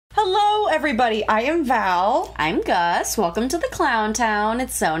Hello, everybody. I am Val. I'm Gus. Welcome to the Clown Town.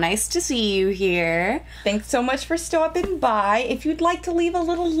 It's so nice to see you here. Thanks so much for stopping by. If you'd like to leave a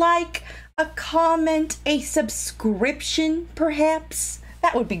little like, a comment, a subscription, perhaps,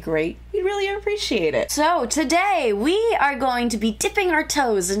 that would be great. We'd really appreciate it. So today we are going to be dipping our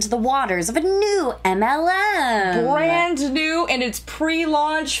toes into the waters of a new MLM. Brand new in its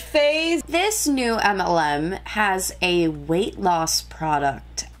pre-launch phase. This new MLM has a weight loss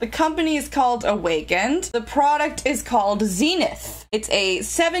product. The company is called Awakend. The product is called Zenith. It's a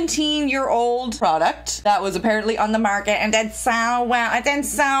 17-year-old product that was apparently on the market and did so well. It did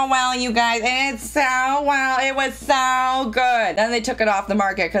so well, you guys. It did so well. It was so good. Then they took it off the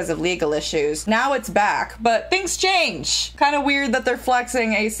market because of legal issues. Now it's back, but things change. Kind of weird that they're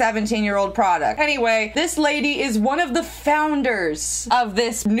flexing a 17-year-old product. Anyway, this lady is one of the founders of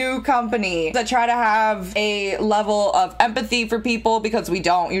this new company that try to have a level of empathy for people because we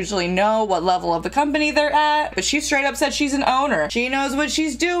don't usually know what level of the company they're at, but she straight up said she's an owner. She knows what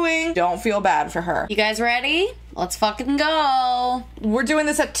she's doing. Don't feel bad for her. You guys ready? Let's fucking go. We're doing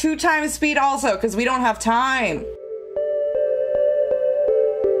this at 2 times speed also because we don't have time.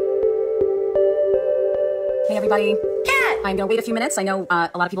 Hey everybody. Cat! I'm gonna wait a few minutes. I know a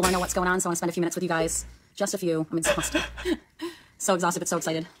lot of people want to know what's going on, so I want to spend a few minutes with you guys. Just a few. I'm exhausted. So exhausted, but so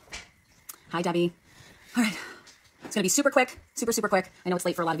excited. Hi, Debbie. All right. It's gonna be super quick. Super quick. I know it's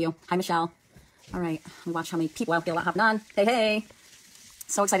late for a lot of you. Hi, Michelle. All right. We watch how many people I'll be able to hopping on. Hey.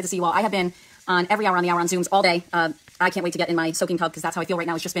 So excited to see you all. I have been on every hour on the hour on Zooms all day. I can't wait to get in my soaking tub because that's how I feel right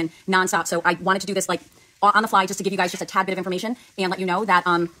now. It's just been nonstop. So I wanted to do this like on the fly just to give you guys just a tad bit of information and let you know that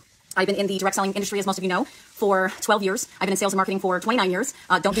I've been in the direct selling industry, as most of you know, for 12 years. I've been in sales and marketing for 29 years.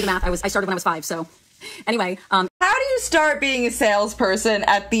 Don't do the math. I started when I was 5. So anyway. How do you start being a salesperson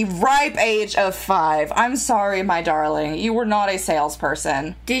at the ripe age of 5? I'm sorry, my darling. You were not a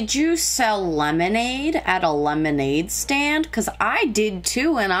salesperson. Did you sell lemonade at a lemonade stand? Because I did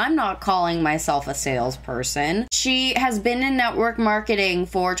too, and I'm not calling myself a salesperson. She has been in network marketing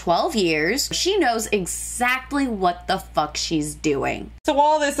for 12 years. She knows exactly what the fuck she's doing. So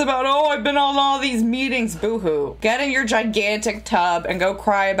all this about, oh, I've been on all these meetings, boo-hoo. Get in your gigantic tub and go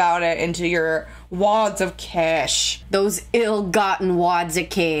cry about it into your wads of cash. Those ill-gotten wads of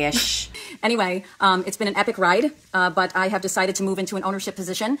cash. Anyway, it's been an epic ride, but I have decided to move into an ownership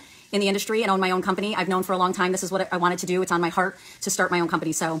position in the industry and own my own company. I've known for a long time this is what I wanted to do. It's on my heart to start my own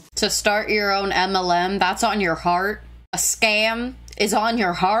company. So to start your own MLM, that's on your heart. A scam is on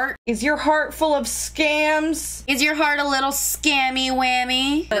your heart. Is your heart full of scams? Is your heart a little scammy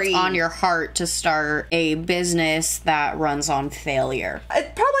whammy? It's on your heart to start a business that runs on failure.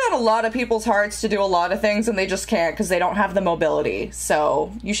 It probably on a lot of people's hearts to do a lot of things and they just can't because they don't have the mobility.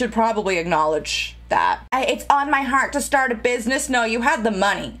 So you should probably acknowledge that. It's on my heart to start a business. No, you had the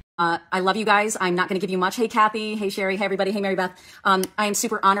money. I love you guys. I'm not going to give you much. Hey, Kathy. Hey, Sherry. Hey, everybody. Hey, Mary Beth. I am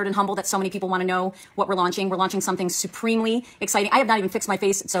super honored and humbled that so many people want to know what we're launching. We're launching something supremely exciting. I have not even fixed my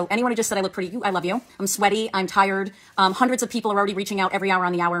face. So anyone who just said I look pretty, I love you. I'm sweaty. I'm tired. Hundreds of people are already reaching out every hour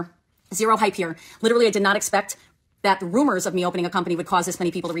on the hour. Zero hype here. Literally, I did not expect that the rumors of me opening a company would cause this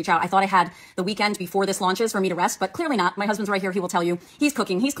many people to reach out. I thought I had the weekend before this launches for me to rest, but clearly not. My husband's right here. He will tell you. He's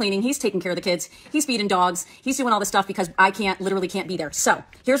cooking, he's cleaning, he's taking care of the kids, he's feeding dogs, he's doing all this stuff because I literally can't be there. So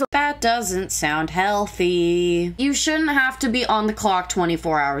here's what— That doesn't sound healthy. You shouldn't have to be on the clock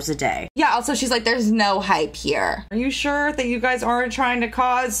 24 hours a day. Yeah, also she's like, there's no hype here. Are you sure that you guys aren't trying to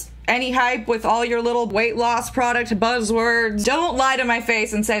cause any hype with all your little weight loss product buzzwords? Don't lie to my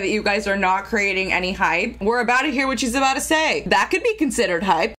face and say that you guys are not creating any hype. We're about to hear what she's about to say. That could be considered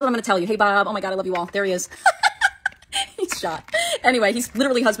hype. What I'm going to tell you. Hey, Bob. Oh my God, I love you all. There he is. He's shot. Anyway, he's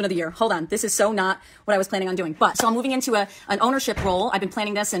literally husband of the year. Hold on. This is so not what I was planning on doing. But so I'm moving into an ownership role. I've been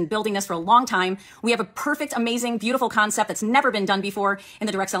planning this and building this for a long time. We have a perfect, amazing, beautiful concept that's never been done before in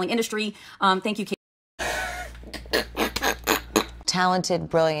the direct selling industry. Thank you, Kate. Talented,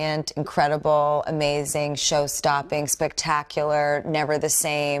 brilliant, incredible, amazing, show-stopping, spectacular, never the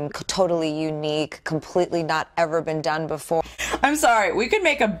same, totally unique, completely not ever been done before. I'm sorry, we could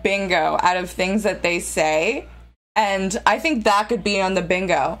make a bingo out of things that they say, and I think that could be on the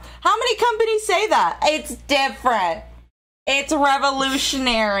bingo. How many companies say that? It's different. It's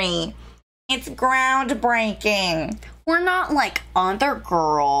revolutionary. It's groundbreaking. We're not like other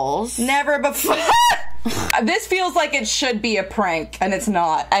girls. Never before. This feels like it should be a prank, and it's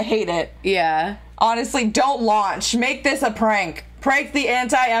not. I hate it. Yeah. Honestly, don't launch. Make this a prank. Prank the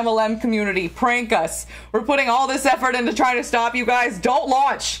anti-MLM community. Prank us. We're putting all this effort into trying to stop you guys. Don't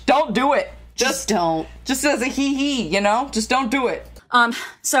launch. Don't do it. Just don't. Just as a hee-hee, you know? Just don't do it.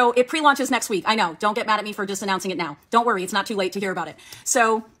 So it pre-launches next week. I know. Don't get mad at me for just announcing it now. Don't worry. It's not too late to hear about it.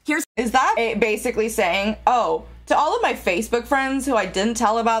 So here's... Is that basically saying, oh, to all of my Facebook friends who I didn't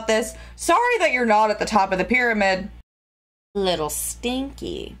tell about this, sorry that you're not at the top of the pyramid. Little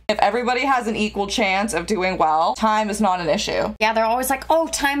stinky. If everybody has an equal chance of doing well, time is not an issue. Yeah, they're always like, oh,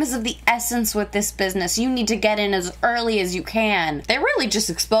 time is of the essence with this business. You need to get in as early as you can. They're really just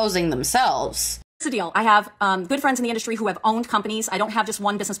exposing themselves. the deal. I have good friends in the industry who have owned companies. I don't have just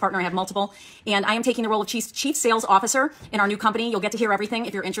one business partner. I have multiple. And I am taking the role of chief sales officer in our new company. You'll get to hear everything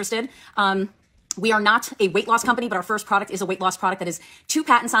if you're interested. We are not a weight loss company, but our first product is a weight loss product that has 2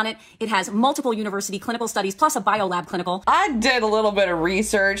 patents on it. It has multiple university clinical studies, plus a biolab clinical. I did a little bit of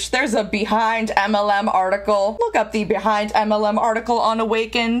research. There's a Behind MLM article. Look up the Behind MLM article on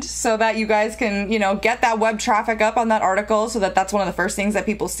Awakend so that you guys can, get that web traffic up on that article so that that's one of the first things that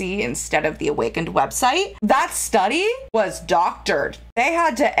people see instead of the Awakend website. That study was doctored. They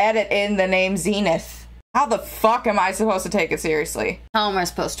had to edit in the name Zenith. How the fuck am I supposed to take it seriously? How am I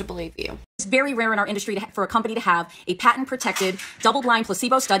supposed to believe you? It's very rare in our industry for a company to have a patent-protected, double-blind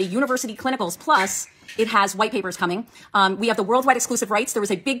placebo study, university clinicals, plus it has white papers coming. We have the worldwide exclusive rights. There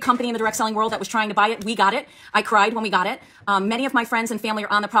was a big company in the direct selling world that was trying to buy it. We got it. I cried when we got it. Many of my friends and family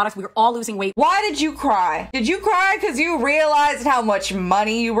are on the product. We were all losing weight. Why did you cry? Did you cry because you realized how much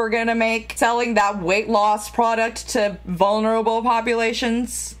money you were gonna make selling that weight loss product to vulnerable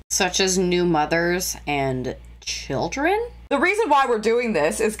populations? Such as new mothers and children? The reason why we're doing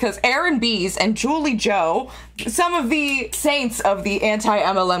this is because Aaron Bees and Julie Joe, some of the saints of the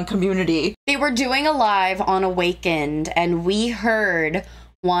anti-MLM community, they were doing a live on Awakend, and we heard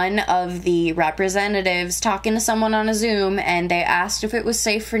one of the representatives talking to someone on a Zoom, and they asked if it was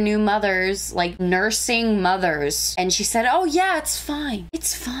safe for new mothers, like nursing mothers. And she said, oh yeah, it's fine.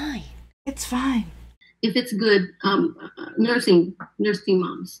 It's fine. It's fine. If it's good, nursing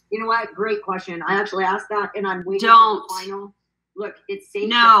moms. You know what? Great question. I actually asked that, and I'm waiting Don't. for the final. Look, it's safe.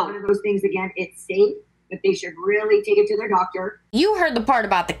 No. It's one of those things again. It's safe, but they should really take it to their doctor. You heard the part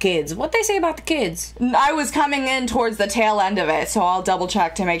about the kids. What'd they say about the kids? I was coming in towards the tail end of it, so I'll double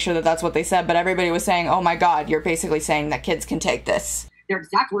check to make sure that that's what they said, but everybody was saying, oh my god, you're basically saying that kids can take this. Their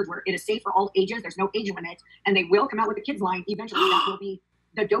exact words were, it is safe for all ages. There's no age limit, and they will come out with a kids line. Eventually, that will be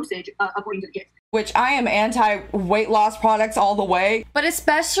the dosage according to the kids. Which I am anti-weight loss products all the way. But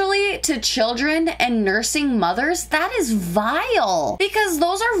especially to children and nursing mothers, that is vile. Because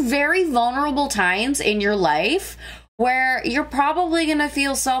those are very vulnerable times in your life where you're probably going to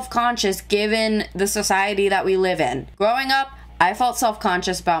feel self-conscious given the society that we live in. Growing up, I felt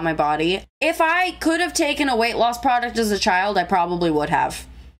self-conscious about my body. If I could have taken a weight loss product as a child, I probably would have.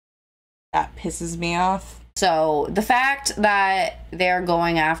 That pisses me off. So the fact that they're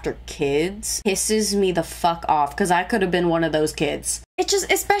going after kids pisses me the fuck off, because I could have been one of those kids. It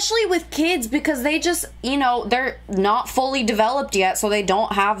just, especially with kids, because they just, they're not fully developed yet, so they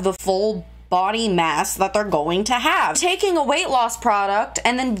don't have the full body mass that they're going to have. Taking a weight loss product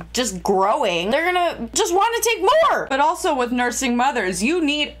and then just growing, they're gonna just want to take more. But also with nursing mothers, you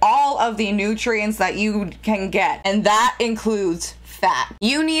need all of the nutrients that you can get, and that includes fat.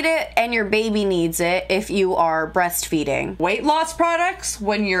 You need it, and your baby needs it if you are breastfeeding. Weight loss products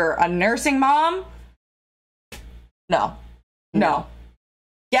when you're a nursing mom? No.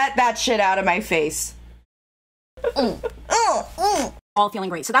 Get that shit out of my face. All feeling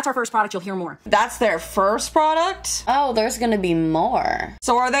great. So that's our first product. You'll hear more. That's their first product? Oh, there's gonna be more.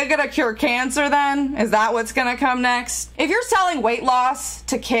 So are they gonna cure cancer then? Is that what's gonna come next? If you're selling weight loss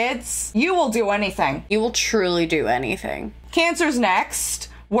to kids, you will do anything. You will truly do anything. Cancer's next.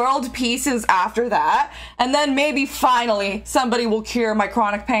 World peace is after that. And then maybe finally somebody will cure my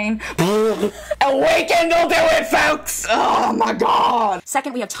chronic pain. Awakend will do it, folks! Oh my god!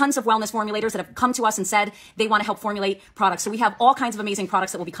 Second, we have tons of wellness formulators that have come to us and said they want to help formulate products. So we have all kinds of amazing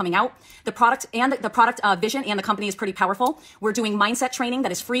products that will be coming out. The product and the product vision and the company is pretty powerful. We're doing mindset training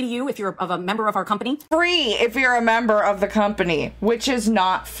that is free to you if you're a member of our company. Free if you're a member of the company, which is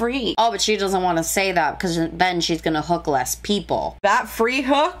not free. Oh, but she doesn't want to say that because then she's gonna hook less people. That free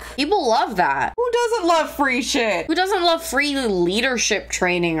hook? People love that. Who doesn't love free shit? Who doesn't love free leadership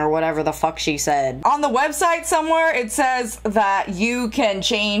training or whatever the fuck she said? On the website somewhere, it says that you can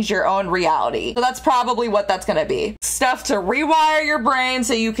change your own reality. So that's probably what that's gonna be. Stuff to rewire your brain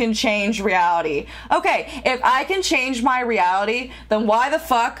so you can change reality. Okay, if I can change my reality, then why the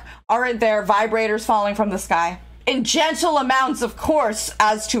fuck aren't there vibrators falling from the sky? in gentle amounts, of course,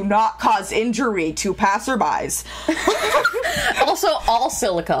 as to not cause injury to passerbys. Also, all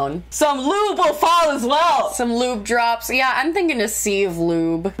silicone. Some lube will fall as well. Some lube drops. Yeah, I'm thinking a sea of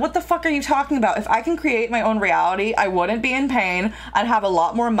lube. What the fuck are you talking about? If I can create my own reality, I wouldn't be in pain. I'd have a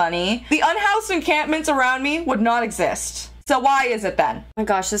lot more money. The unhoused encampments around me would not exist. So why is it then? Oh my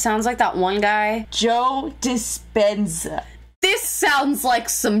gosh, this sounds like that one guy. Joe Dispenza. This sounds like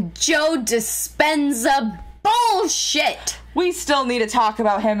some Joe Dispenza bullshit. We still need to talk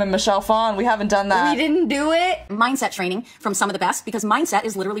about him and Michelle Phan. We haven't done that. We didn't do it. Mindset training from some of the best, because mindset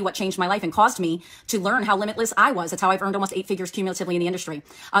is literally what changed my life and caused me to learn how limitless I was. That's how I've earned almost 8 figures cumulatively in the industry.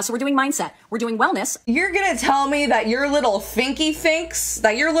 So we're doing mindset. We're doing wellness. You're gonna tell me that your little thinky thinks,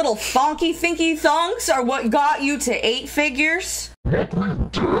 that your little thonky thinky thonks are what got you to 8 figures? Look me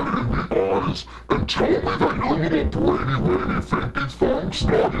dead in the eyes and tell me that your little brainy lady thinky thong's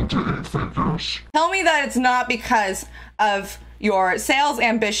not into 8 figures. Tell me that it's not because of your sales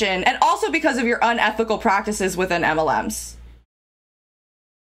ambition and also because of your unethical practices within MLMs.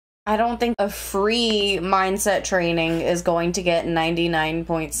 I don't think a free mindset training is going to get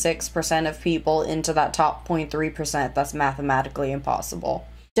 99.6% of people into that top 0.3%. That's mathematically impossible.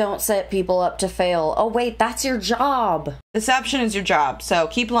 Don't set people up to fail. Oh wait, that's your job. Deception is your job, so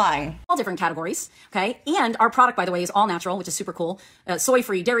keep lying. All different categories, okay? And our product, by the way, is all natural, which is super cool.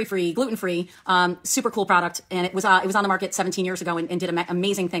 Soy-free, dairy-free, gluten-free, super cool product. And it was on the market 17 years ago and did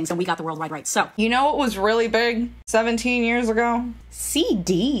amazing things, and we got the worldwide rights. So, you know what was really big 17 years ago?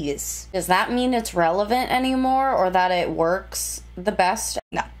 CDs. Does that mean it's relevant anymore, or that it works the best?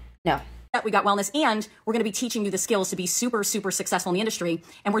 No. No. we got wellness, and we're going to be teaching you the skills to be super, super successful in the industry.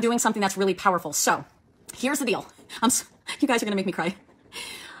 And we're doing something that's really powerful. So here's the deal. You guys are going to make me cry.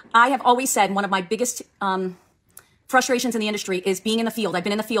 I have always said one of my biggest frustrations in the industry is being in the field. I've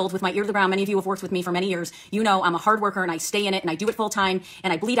been in the field with my ear to the ground. Many of you have worked with me for many years. You know I'm a hard worker and I stay in it and I do it full time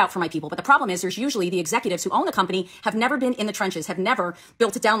and I bleed out for my people. But the problem is there's usually the executives who own the company have never been in the trenches, have never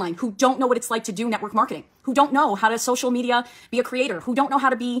built a downline, who don't know what it's like to do network marketing, who don't know how to social media, be a creator, who don't know how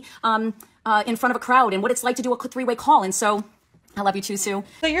to be in front of a crowd and what it's like to do a 3-way call. And so I love you too, Sue.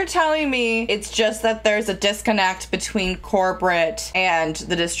 So you're telling me it's just that there's a disconnect between corporate and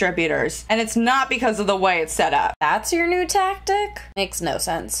the distributors, and it's not because of the way it's set up. That's your new tactic? Makes no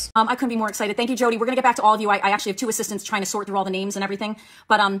sense. I couldn't be more excited. Thank you, Jody. We're going to get back to all of you. I actually have 2 assistants trying to sort through all the names and everything.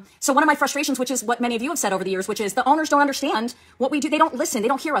 But so one of my frustrations, which is what many of you have said over the years, which is the owners don't understand what we do. They don't listen. They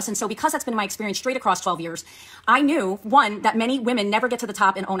don't hear us. And so because that's been my experience straight across 12 years, I knew, one, that many women never get to the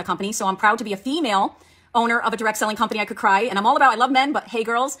top and own a company. So I'm proud to be a female owner of a direct selling company. I could cry, and I'm all about, I love men, but hey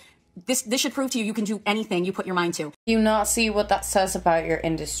girls, this should prove to you can do anything you put your mind to. Do you not see what that says about your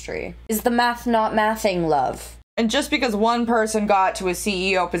industry? Is the math not mathing, love? And just because one person got to a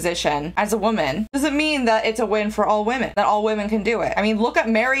CEO position as a woman doesn't mean that it's a win for all women, that all women can do it. I mean, look at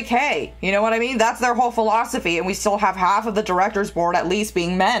Mary Kay. You know what I mean? That's their whole philosophy, and we still have half of the directors board at least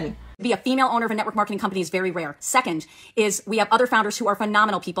being men. To be a female owner of a network marketing company is very rare. Second is we have other founders who are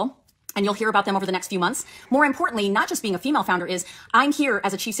phenomenal people, and you'll hear about them over the next few months. More importantly, not just being a female founder is I'm here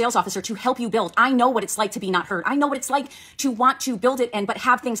as a chief sales officer to help you build. I know what it's like to be not heard. I know what it's like to want to build it but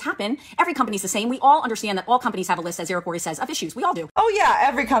have things happen. Every company's the same. We all understand that all companies have a list, as Eric Worre says, of issues. We all do. Oh yeah,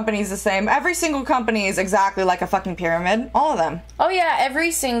 every company's the same. Every single company is exactly like a fucking pyramid. All of them. Oh yeah,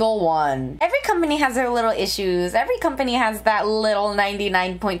 every single one. Every company has their little issues. Every company has that little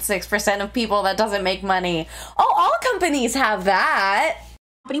 99.6% of people that doesn't make money. Oh, all companies have that.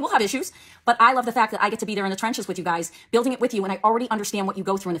 Company will have issues, but I love the fact that I get to be there in the trenches with you guys, building it with you, and I already understand what you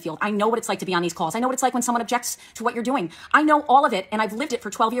go through in the field. I know what it's like to be on these calls. I know what it's like when someone objects to what you're doing. I know all of it, and I've lived it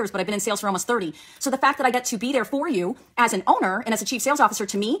for 12 years, but I've been in sales for almost 30. So the fact that I get to be there for you as an owner and as a chief sales officer,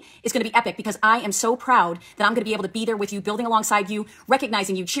 to me, is going to be epic, because I am so proud that I'm going to be able to be there with you, building alongside you,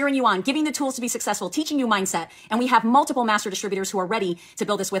 recognizing you, cheering you on, giving you the tools to be successful, teaching you mindset, and we have multiple master distributors who are ready to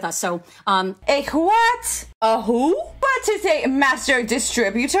build this with us. So, A what? A who? What is a master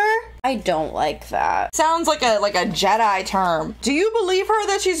distributor? I don't like that. Sounds like a Jedi term. Do you believe her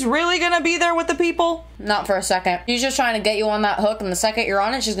that she's really gonna be there with the people? Not for a second. She's just trying to get you on that hook, and the second you're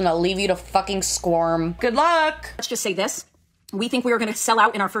on it, she's gonna leave you to fucking squirm. Good luck. let's just say this. We think we are going to sell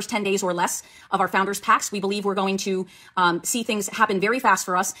out in our first 10 days or less of our founders packs. We believe we're going to see things happen very fast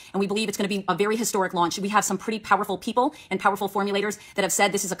for us, and we believe it's going to be a very historic launch. We have some pretty powerful people and powerful formulators that have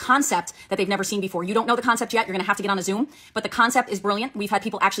said this is a concept that they've never seen before. You don't know the concept yet. You're going to have to get on a Zoom, but the concept is brilliant. We've had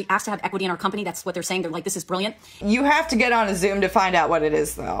people actually ask to have equity in our company. That's what they're saying. They're like, this is brilliant. You have to get on a Zoom to find out what it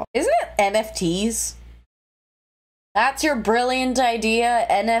is, though. Isn't it NFTs? That's your brilliant idea,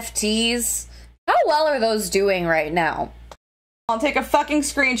 NFTs? How well are those doing right now? I'll take a fucking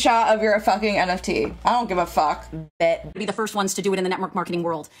screenshot of your fucking NFT. I don't give a fuck. Bet. Be the first ones to do it in the network marketing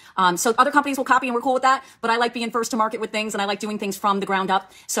world. So other companies will copy and we're cool with that, but I like being first to market with things and I like doing things from the ground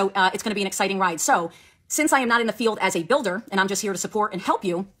up. So it's going to be an exciting ride. So since I am not in the field as a builder and I'm just here to support and help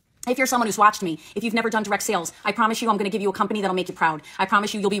you, if you're someone who's watched me, if you've never done direct sales, I promise you I'm going to give you a company that'll make you proud. I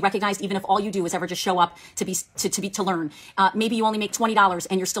promise you you'll be recognized even if all you do is ever just show up to learn. Maybe you only make $20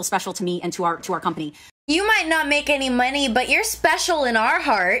 and you're still special to me and to our company. You might not make any money, but you're special in our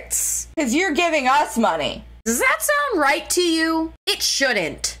hearts. Because you're giving us money. Does that sound right to you? It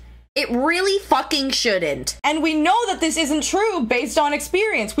shouldn't. It really fucking shouldn't. And we know that this isn't true based on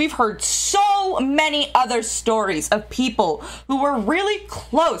experience. We've heard so many other stories of people who were really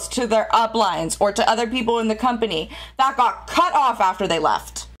close to their uplines or to other people in the company that got cut off after they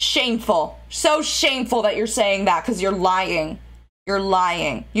left. Shameful. So shameful that you're saying that because you're lying. You're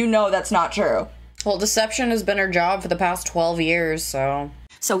lying. You know that's not true. Well, deception has been her job for the past 12 years, so...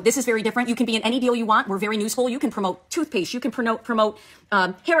 So this is very different. You can be in any deal you want. We're very newsful. You can promote toothpaste. You can promote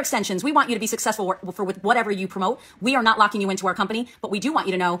hair extensions. We want you to be successful with whatever you promote. We are not locking you into our company, but we do want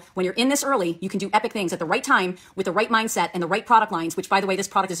you to know when you're in this early, you can do epic things at the right time with the right mindset and the right product lines, which, by the way, this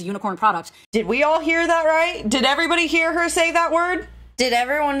product is a unicorn product. Did we all hear that right? Did everybody hear her say that word? Did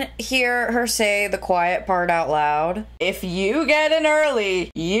everyone hear her say the quiet part out loud? If you get in early,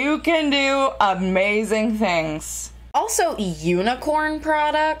 you can do amazing things. Also, unicorn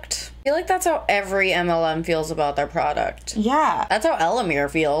product. I feel like that's how every MLM feels about their product. Yeah. That's how Elamir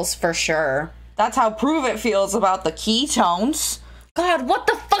feels, for sure. That's how Prove It feels about the ketones. God, what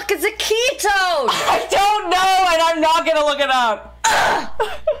the fuck is a ketone? I don't know, and I'm not gonna look it up.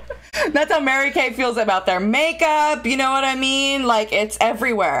 That's how Mary Kay feels about their makeup, you know what I mean? Like, it's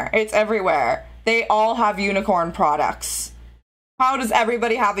everywhere. It's everywhere. They all have unicorn products. How does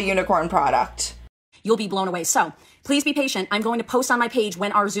everybody have a unicorn product? You'll be blown away. So please be patient. I'm going to post on my page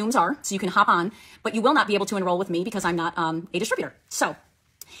when our Zooms are, so you can hop on, but you will not be able to enroll with me because I'm not a distributor. So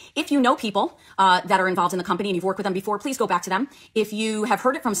if you know people that are involved in the company and you've worked with them before, please go back to them. If you have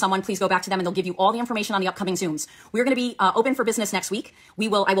heard it from someone, please go back to them and they'll give you all the information on the upcoming Zooms. We're going to be open for business next week.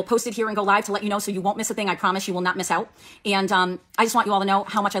 I will post it here and go live to let you know so you won't miss a thing. I promise you will not miss out. And I just want you all to know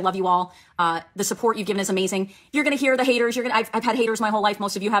how much I love you all. The support you've given is amazing. You're going to hear the haters. I've had haters my whole life.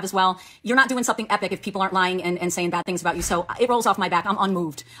 Most of you have as well. You're not doing something epic if people aren't lying and saying bad things about you. So it rolls off my back. I'm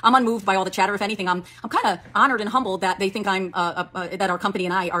unmoved. I'm unmoved by all the chatter. If anything, I'm kind of honored and humbled that they think that our company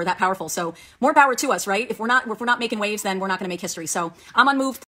and I are that powerful. So more power to us, right? If we're not making waves, then we're not going to make history. So I'm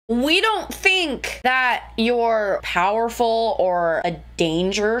unmoved. We don't think that you're powerful or a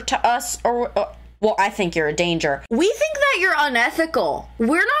danger to us well, I think you're a danger. We think that you're unethical.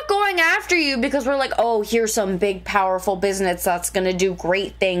 We're not going after you because we're like, oh, here's some big, powerful business that's going to do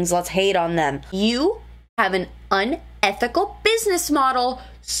great things. Let's hate on them. You have an unethical business model,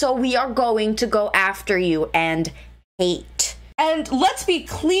 so we are going to go after you and hate. And let's be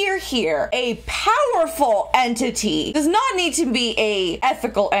clear here, a powerful entity does not need to be a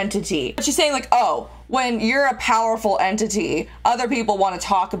ethical entity. But she's saying like, oh, when you're a powerful entity, other people want to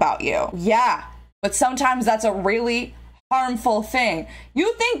talk about you. Yeah. But sometimes that's a really harmful thing.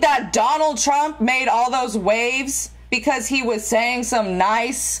 You think that Donald Trump made all those waves because he was saying some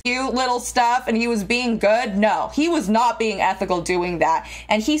nice, cute little stuff and he was being good? No, he was not being ethical doing that.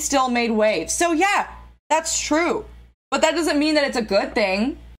 And he still made waves. So yeah, that's true. But that doesn't mean that it's a good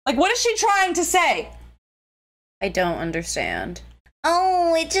thing. Like, what is she trying to say? I don't understand.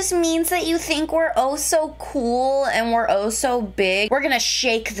 Oh, it just means that you think we're oh so cool and we're oh so big. We're gonna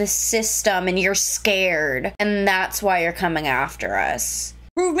shake the system and you're scared. And that's why you're coming after us.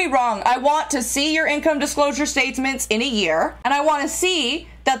 Prove me wrong. I want to see your income disclosure statements in a year. And I want to see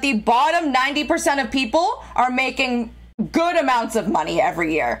that the bottom 90% of people are making good amounts of money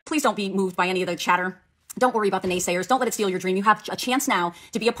every year. Please don't be moved by any of the chatter. Don't worry about the naysayers. Don't let it steal your dream. You have a chance now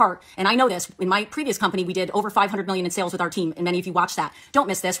to be a part. And I know this. In my previous company, we did over 500 million in sales with our team. And many of you watched that. Don't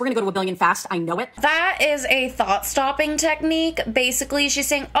miss this. We're going to go to 1 billion fast. I know it. That is a thought-stopping technique. Basically, she's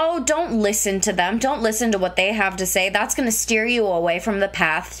saying, oh, don't listen to them. Don't listen to what they have to say. That's going to steer you away from the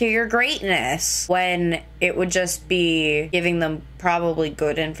path to your greatness. When it would just be giving them probably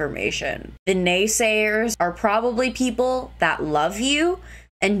good information. The naysayers are probably people that love you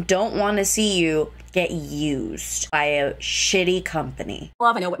and don't want to see you get used by a shitty company.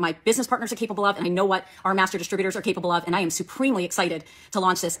 I know what my business partners are capable of, and I know what our master distributors are capable of, and I am supremely excited to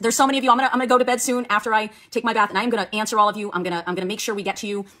launch this. There's so many of you. I'm gonna go to bed soon after I take my bath, and I am gonna answer all of you. I'm gonna make sure we get to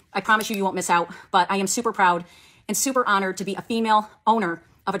you. I promise you, you won't miss out. But I am super proud and super honored to be a female owner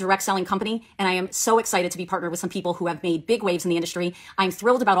of a direct selling company, and I am so excited to be partnered with some people who have made big waves in the industry. I'm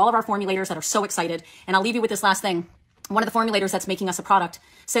thrilled about all of our formulators that are so excited, and I'll leave you with this last thing. one of the formulators that's making us a product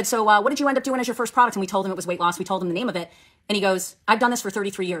said, so what did you end up doing as your first product? And we told him it was weight loss. We told him the name of it. And he goes, I've done this for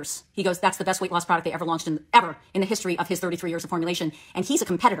 33 years. He goes, that's the best weight loss product they ever launched ever in the history of his 33 years of formulation. And he's a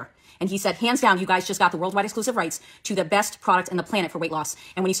competitor. And he said, hands down, you guys just got the worldwide exclusive rights to the best product in the planet for weight loss.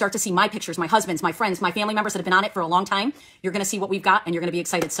 And when you start to see my pictures, my husband's, my friends, my family members that have been on it for a long time, you're going to see what we've got and you're going to be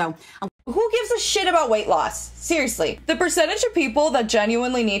excited. So who gives a shit about weight loss? Seriously. The percentage of people that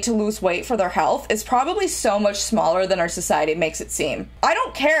genuinely need to lose weight for their health is probably so much smaller than our society makes it seem. I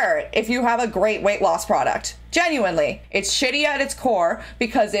don't care if you have a great weight loss product. Genuinely. It's shitty at its core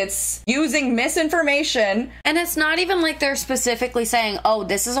because it's using misinformation. And it's not even like they're specifically saying, oh,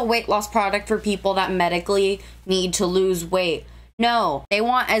 this is a weight loss product for people that medically need to lose weight. No, they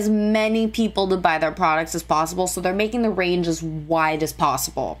want as many people to buy their products as possible, so they're making the range as wide as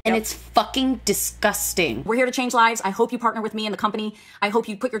possible. And it's fucking disgusting. We're here to change lives. I hope you partner with me and the company. I hope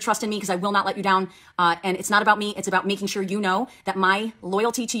you put your trust in me because I will not let you down. And it's not about me. It's about making sure you know that my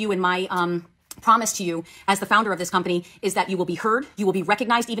loyalty to you and my promise to you as the founder of this company is that you will be heard, you will be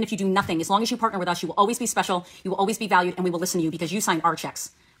recognized even if you do nothing. As long as you partner with us, you will always be special, you will always be valued, and we will listen to you because you signed our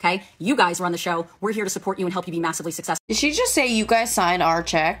checks. Okay? You guys run the show. We're here to support you and help you be massively successful. Did she just say you guys sign our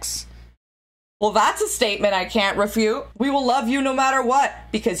checks? Well, that's a statement I can't refute. We will love you no matter what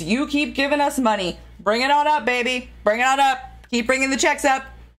because you keep giving us money. Bring it on up, baby. Bring it on up. Keep bringing the checks up.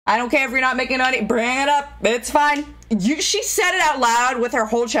 I don't care if you're not making money. Bring it up. It's fine. She said it out loud with her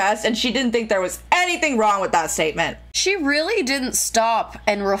whole chest, and she didn't think there was anything wrong with that statement. She really didn't stop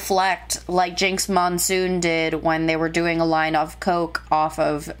and reflect like Jinx Monsoon did when they were doing a line of coke off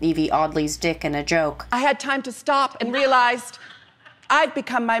of Evie Oddly's dick in a joke. I had time to stop and realized I've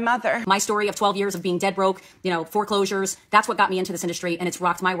become my mother. My story of 12 years of being dead broke, foreclosures, that's what got me into this industry, and it's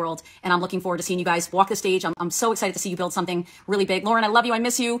rocked my world. And I'm looking forward to seeing you guys walk the stage. I'm so excited to see you build something really big. Lauren, I love you. I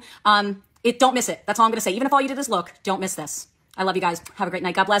miss you. Don't miss it. That's all I'm going to say. Even if all you did is look, don't miss this. I love you guys. Have a great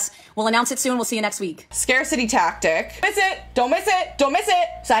night. God bless. We'll announce it soon. We'll see you next week. Scarcity tactic. Miss it. Don't miss it. Don't miss it.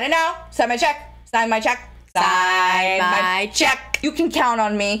 Sign it now. Sign my check. Sign my check. Sign my check. You can count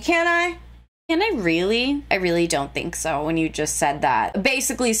on me, can I? Can I really? I really don't think so when you just said that.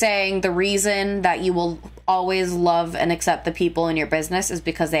 Basically saying the reason that you will always love and accept the people in your business is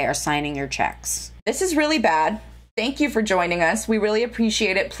because they are signing your checks. This is really bad. Thank you for joining us. We really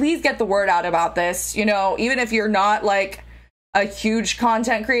appreciate it. Please get the word out about this. Even if you're not like a huge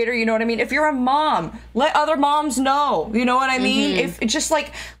content creator, you know what I mean? If you're a mom, let other moms know. You know what I mean? If just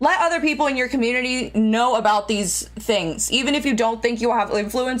like let other people in your community know about these things. Even if you don't think you have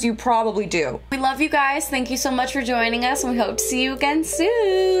influence, you probably do. We love you guys. Thank you so much for joining us, and we hope to see you again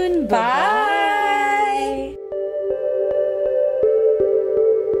soon. Bye.